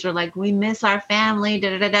kids were like, we miss our family,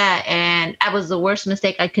 And that was the worst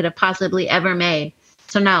mistake I could have possibly ever made.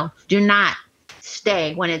 So no, do not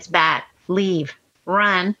stay when it's bad. Leave,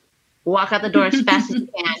 run, walk out the door as fast as you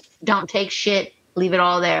can. Don't take shit. Leave it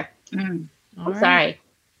all there. I'm sorry.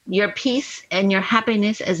 Your peace and your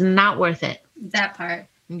happiness is not worth it. That part.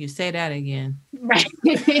 You say that again. Right.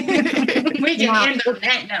 We can end on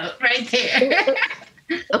that note right there.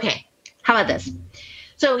 Okay. How about this?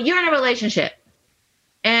 So you're in a relationship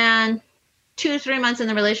and 2-3 months in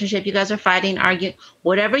the relationship, you guys are fighting, arguing.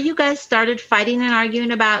 Whatever you guys started fighting and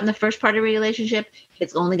arguing about in the first part of your relationship,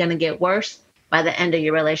 it's only going to get worse. By the end of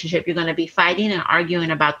your relationship, you're going to be fighting and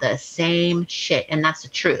arguing about the same shit. And that's the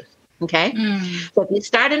truth. Okay. So if you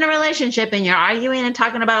start in a relationship and you're arguing and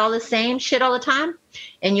talking about all the same shit all the time,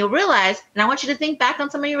 and you'll realize, and I want you to think back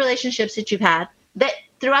on some of your relationships that you've had, that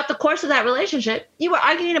throughout the course of that relationship, you were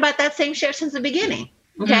arguing about that same shit since the beginning.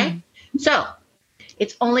 Okay. So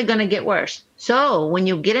it's only going to get worse. So when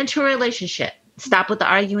you get into a relationship, stop with the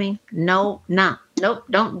arguing. Nope,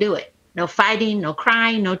 don't do it. No fighting, no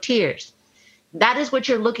crying, no tears. That is what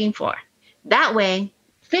you're looking for. That way,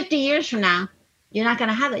 50 years from now, you're not going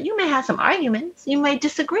to have that. You may have some arguments. You may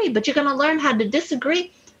disagree, but you're going to learn how to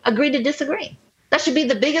agree to disagree. That should be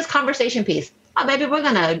the biggest conversation piece. Oh, baby, we're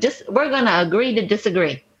going to agree to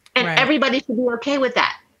disagree. And everybody should be okay with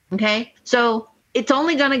that. Okay. So it's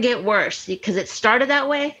only going to get worse because it started that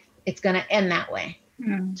way. It's going to end that way.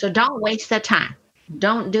 So don't waste that time.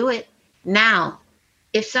 Don't do it now.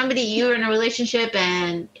 If you're in a relationship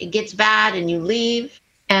and it gets bad and you leave,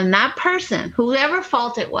 and that person, whoever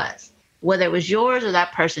fault it was, whether it was yours or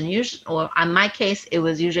that person, usually, or in my case, it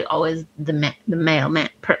was usually always the mailman.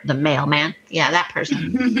 Yeah, that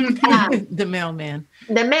person. The mailman.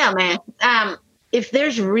 The mailman. If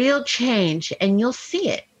there's real change, and you'll see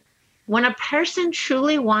it, when a person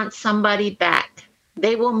truly wants somebody back,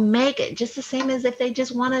 they will make it just the same as if they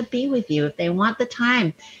just want to be with you. If they want the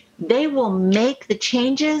time, they will make the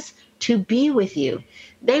changes to be with you.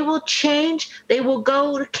 They will change. They will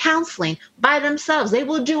go to counseling by themselves. They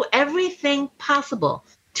will do everything possible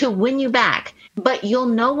to win you back. But you'll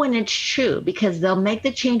know when it's true because they'll make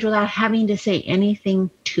the change without having to say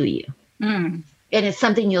anything to you. And it's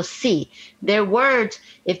something you'll see. Their words,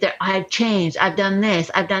 I've changed, I've done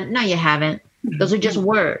this, no, you haven't. Those are just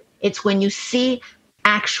words. It's when you see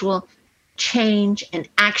actual change and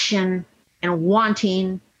action and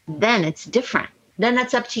wanting, then it's different. then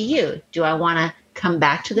that's up to you. Do I want to come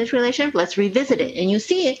back to this relationship? Let's revisit it. And you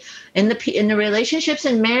see it in the relationships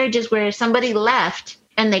and marriages where somebody left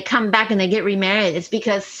and they come back and they get remarried. It's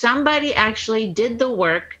because somebody actually did the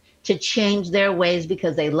work to change their ways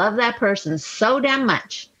because they love that person so damn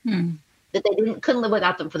much that they couldn't live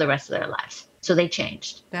without them for the rest of their lives. So they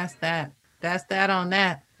changed. That's that. That's that on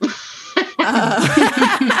that.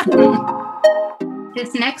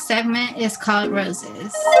 This next segment is called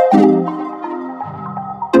Roses.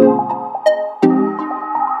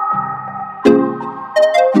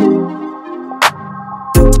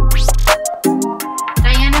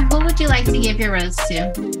 Diana, who would you like to give your rose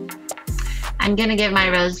to? I'm going to give my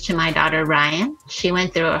rose to my daughter, Ryan. She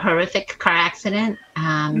went through a horrific car accident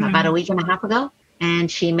about a week and a half ago, and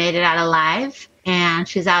she made it out alive. And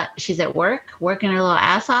she's at work, working her little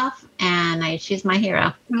ass off, and she's my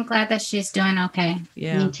hero. I'm glad that she's doing okay.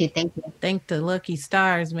 Yeah. Me too. Thank you. Thank the lucky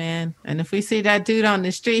stars, man. And if we see that dude on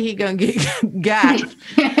the street, he gonna get got.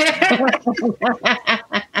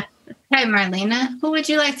 Hey, Marlena, who would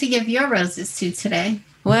you like to give your roses to today?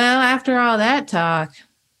 Well, after all that talk,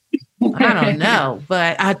 I don't know,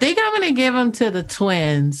 but I think I'm gonna give them to the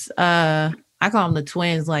twins. I call them the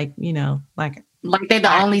twins, like they're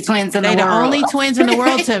the only twins in the world. They're the only twins in the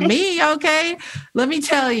world to me, okay? Let me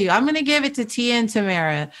tell you, I'm going to give it to Tia and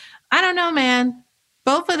Tamara. I don't know, man.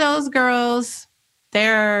 Both of those girls,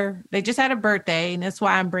 they just had a birthday, and that's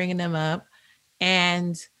why I'm bringing them up.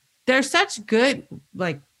 And they're such good,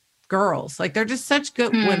 girls. They're just such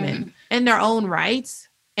good women in their own rights.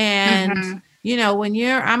 And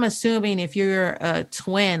I'm assuming if you're a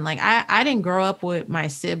twin, I didn't grow up with my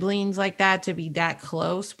siblings like that to be that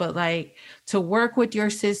close, but to work with your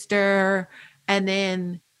sister and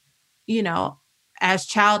then, as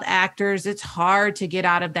child actors, it's hard to get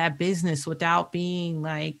out of that business without being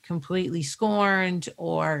completely scorned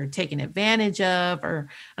or taken advantage of, and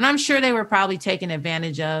I'm sure they were probably taken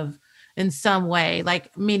advantage of in some way,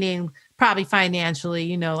 meaning probably financially,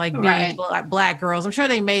 being right. Black girls. I'm sure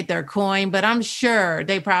they made their coin, but I'm sure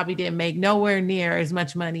they probably didn't make nowhere near as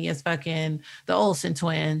much money as fucking the Olsen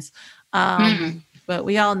twins. But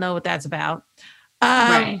we all know what that's about.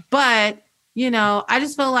 Right. But, I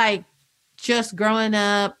just feel like just growing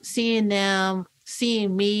up, seeing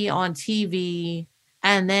me on TV,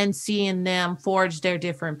 and then seeing them forge their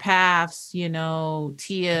different paths,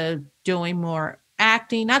 Tia doing more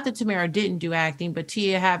acting, not that Tamara didn't do acting, but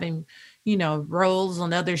Tia having, roles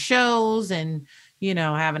on other shows and,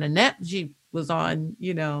 having she was on,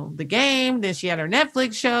 The Game. Then she had her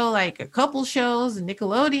Netflix show, a couple shows and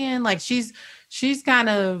Nickelodeon. She's kind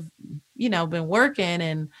of, been working.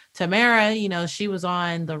 And Tamara, she was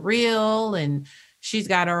on The Real, and she's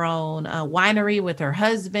got her own winery with her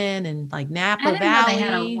husband and Napa Valley. Know they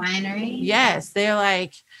had a winery. Yes. They're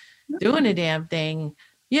doing a damn thing.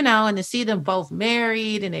 And to see them both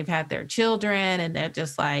married and they've had their children and they're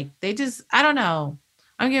just I don't know.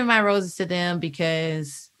 I'm giving my roses to them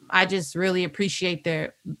because I just really appreciate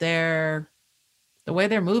the way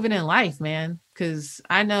they're moving in life, man. Because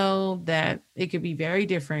I know that it could be very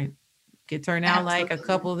different. It could turn out like a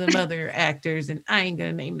couple of them other actors, and I ain't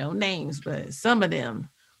gonna name no names, but some of them,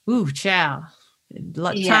 child,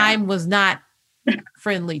 time was not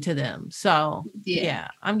friendly to them. So yeah,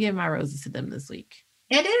 I'm giving my roses to them this week.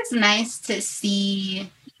 It is nice to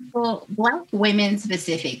see people, Black women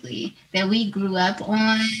specifically, that we grew up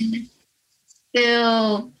on,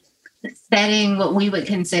 still setting what we would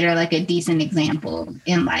consider a decent example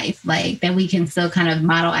in life, that we can still kind of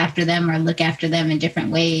model after them or look after them in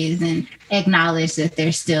different ways and acknowledge that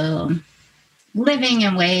they're still living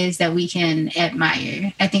in ways that we can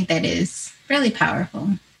admire. I think that is really powerful.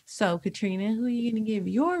 So, Katrina, who are you going to give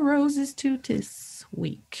your roses to this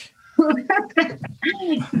week?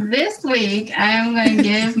 This week, I'm going to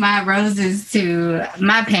give my roses to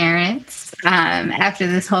my parents. After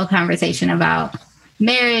this whole conversation about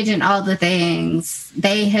marriage and all the things,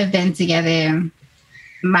 they have been together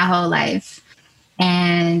my whole life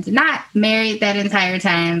and not married that entire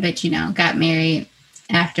time, but, got married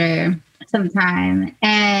after some time.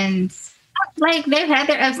 And they've had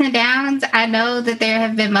their ups and downs. I know that there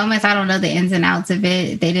have been moments, I don't know the ins and outs of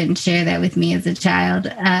it. They didn't share that with me as a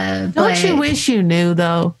child. Don't you wish you knew,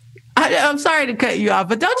 though? I'm sorry to cut you off,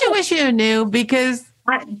 but don't you wish you knew? Because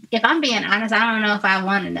if I'm being honest, I don't know if I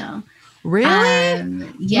want to know.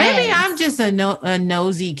 Really? Yes. Maybe I'm just a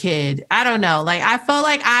nosy kid. I don't know. I felt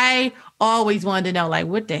like I always wanted to know,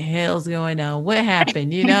 what the hell's going on? What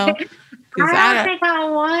happened, I don't think I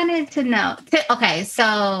wanted to know. Okay,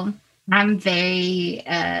 so I'm very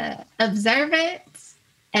observant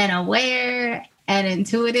and aware and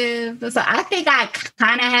intuitive. So I think I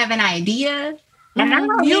kind of have an idea And I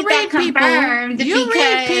don't need that confirmed. You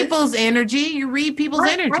read people's energy. You read people's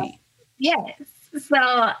energy. Yes. So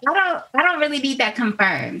I don't really need that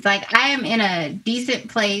confirmed. Like, I am in a decent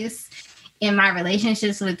place in my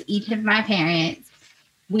relationships with each of my parents.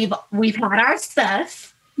 We've had our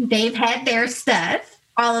stuff. They've had their stuff.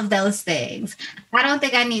 All of those things. I don't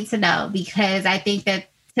think I need to know, because I think that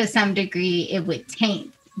to some degree it would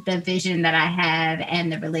taint the vision that I have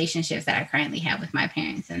and the relationships that I currently have with my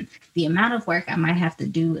parents, and the amount of work I might have to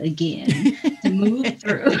do again to move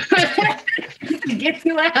through to get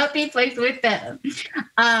to a healthy place with them.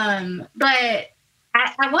 But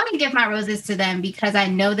I want to give my roses to them, because I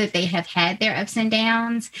know that they have had their ups and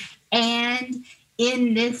downs. And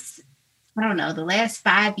in this, I don't know, the last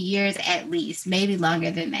 5 years at least, maybe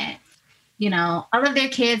longer than that, you know, all of their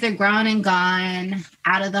kids are grown and gone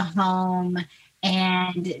out of the home.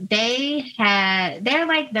 And they're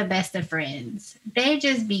like the best of friends. They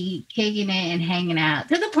just be kicking it and hanging out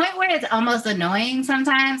to the point where it's almost annoying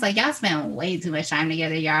sometimes. Like, y'all spend way too much time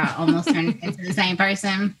together. Y'all almost turn into the same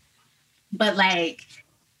person. But like,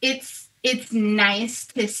 it's nice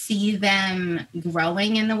to see them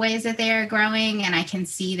growing in the ways that they're growing. And I can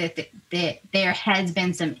see that there has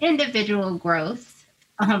been some individual growth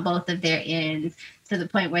on both of their ends, to the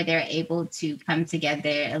point where they're able to come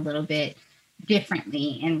together a little bit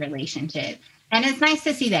differently in relationship. And it's nice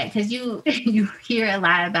to see that, because you hear a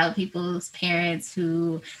lot about people's parents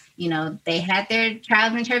who, you know, they had their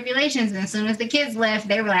trials and tribulations, and as soon as the kids left,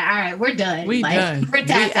 they were like, all right, we're done. We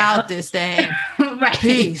out this thing. Right.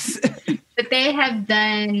 Peace. But they have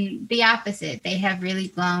done the opposite. They have really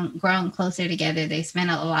grown closer together. They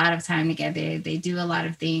spend a lot of time together. They do a lot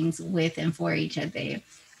of things with and for each other.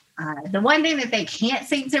 The one thing that they can't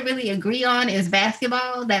seem to really agree on is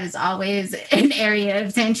basketball. That is always an area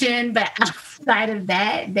of tension. But outside of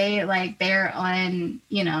that, they're on,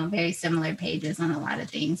 you know, very similar pages on a lot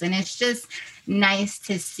of things. And it's just nice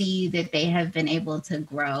to see that they have been able to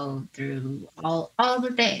grow through all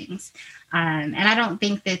the things. And I don't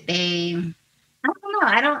think that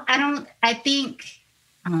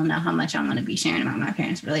I don't know how much I'm going to be sharing about my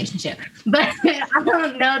parents' relationship, but I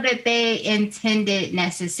don't know that they intended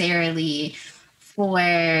necessarily for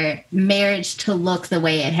marriage to look the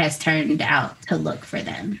way it has turned out to look for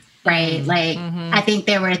them. Right. Like, I think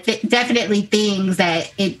there were definitely things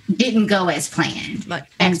that it didn't go as planned. Like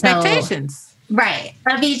expectations. Right.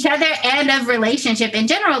 Of each other and of relationship in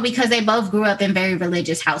general, because they both grew up in very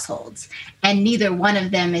religious households, and neither one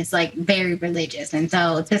of them is like very religious. And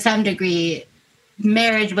so to some degree,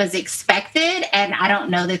 marriage was expected, and I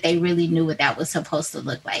don't know that they really knew what that was supposed to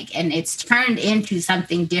look like. And it's turned into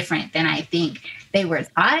something different than I think they were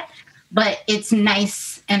taught. But it's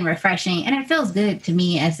nice and refreshing, and it feels good to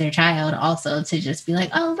me as their child also to just be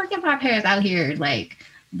like, oh, look at my parents out here like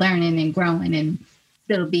learning and growing and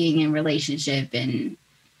still being in relationship. And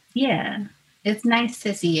yeah, it's nice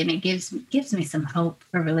to see, and it gives me some hope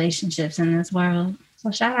for relationships in this world.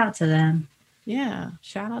 So shout out to them. Yeah.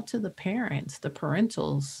 Shout out to the parents, the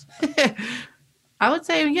parentals. I would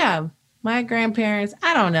say, yeah, my grandparents,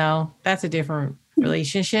 I don't know. That's a different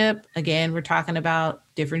relationship. Again, we're talking about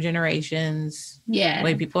different generations, the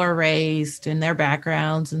way people are raised and their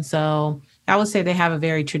backgrounds. And so I would say they have a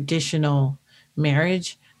very traditional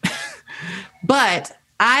marriage. But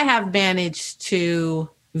I have managed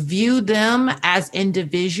to view them as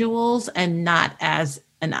individuals and not as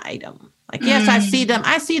an item. Like, yes, I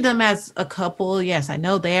see them as a couple. Yes, I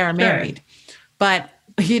know they are married. But,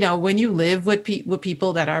 you know, when you live with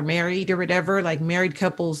people that are married or whatever, like married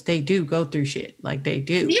couples, they do go through shit. Like they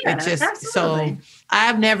do. Yeah, it's just absolutely. So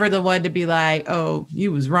I'm never the one to be like, oh,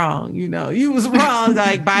 you was wrong. You know, you was wrong.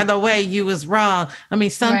 Like, by the way, you was wrong. I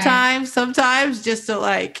mean, sometimes just to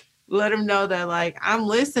like let them know that like I'm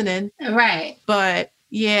listening. Right. But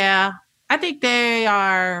yeah, I think they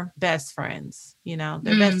are best friends. You know,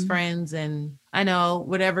 they're best friends, and I know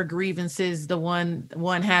whatever grievances the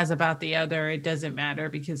one has about the other, it doesn't matter,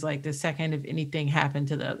 because like the second if anything happened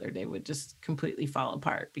to the other, they would just completely fall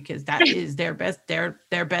apart, because that is their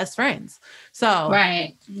best friends. So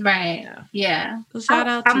right. Yeah. So shout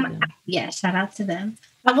out to them. Yeah, shout out to them.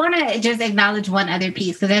 I want to just acknowledge one other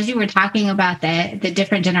piece, because as you were talking about that, the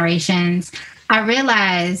different generations, I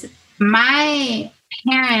realized my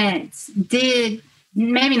parents did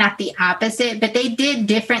maybe not the opposite, but they did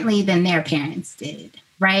differently than their parents did,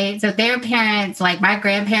 right? So their parents, like my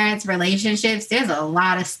grandparents' relationships, there's a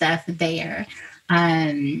lot of stuff there.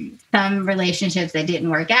 Some relationships that didn't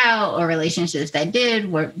work out, or relationships that did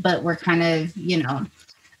work, but were kind of, you know,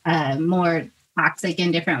 more toxic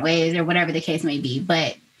in different ways, or whatever the case may be.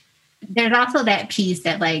 But there's also that piece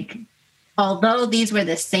that like although these were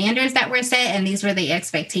the standards that were set and these were the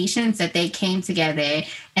expectations, that they came together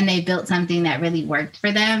and they built something that really worked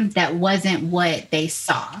for them, that wasn't what they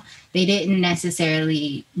saw. They didn't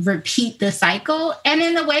necessarily repeat the cycle. And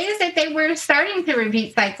in the ways that they were starting to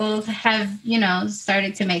repeat cycles have,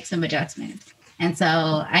 started to make some adjustments. And so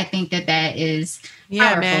I think that is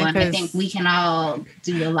powerful. Man, and I think we can all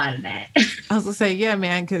do a lot of that. I was going to say, yeah,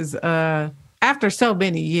 man, because after so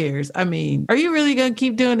many years, I mean, are you really going to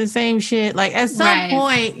keep doing the same shit? Like at some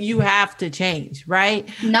point you have to change, right?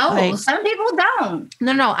 No, some people don't.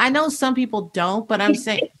 No, I know some people don't, but I'm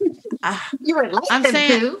saying, you were like I'm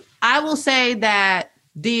saying, to. I will say that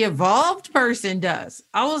the evolved person does.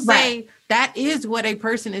 I will say that is what a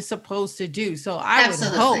person is supposed to do. So I would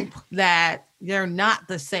hope that they're not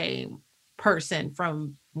the same person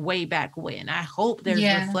from way back when. I hope there's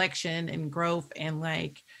reflection and growth and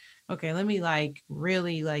like, okay, let me like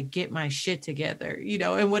really like get my shit together,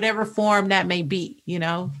 in whatever form that may be,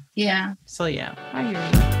 Yeah. So yeah, I hear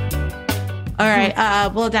you. All right.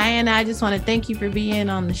 Well, Diana, I just want to thank you for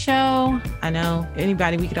being on the show. I know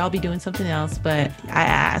we could all be doing something else, but I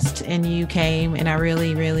asked and you came, and I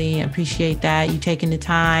really, really appreciate that. You taking the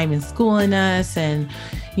time and schooling us and,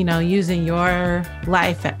 using your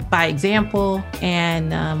life by example.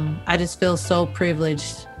 And I just feel so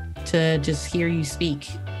privileged to just hear you speak.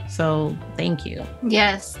 So thank you.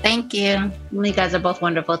 Yes, thank you. You guys are both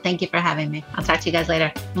wonderful. Thank you for having me. I'll talk to you guys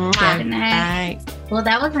later. Good night. Bye. Well,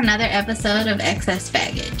 that was another episode of Excess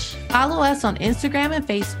Baggage. Follow us on Instagram and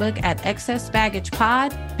Facebook at Excess Baggage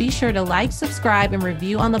Pod. Be sure to like, subscribe, and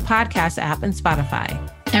review on the podcast app and Spotify.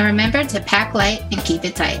 And remember to pack light and keep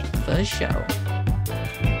it tight. For sure.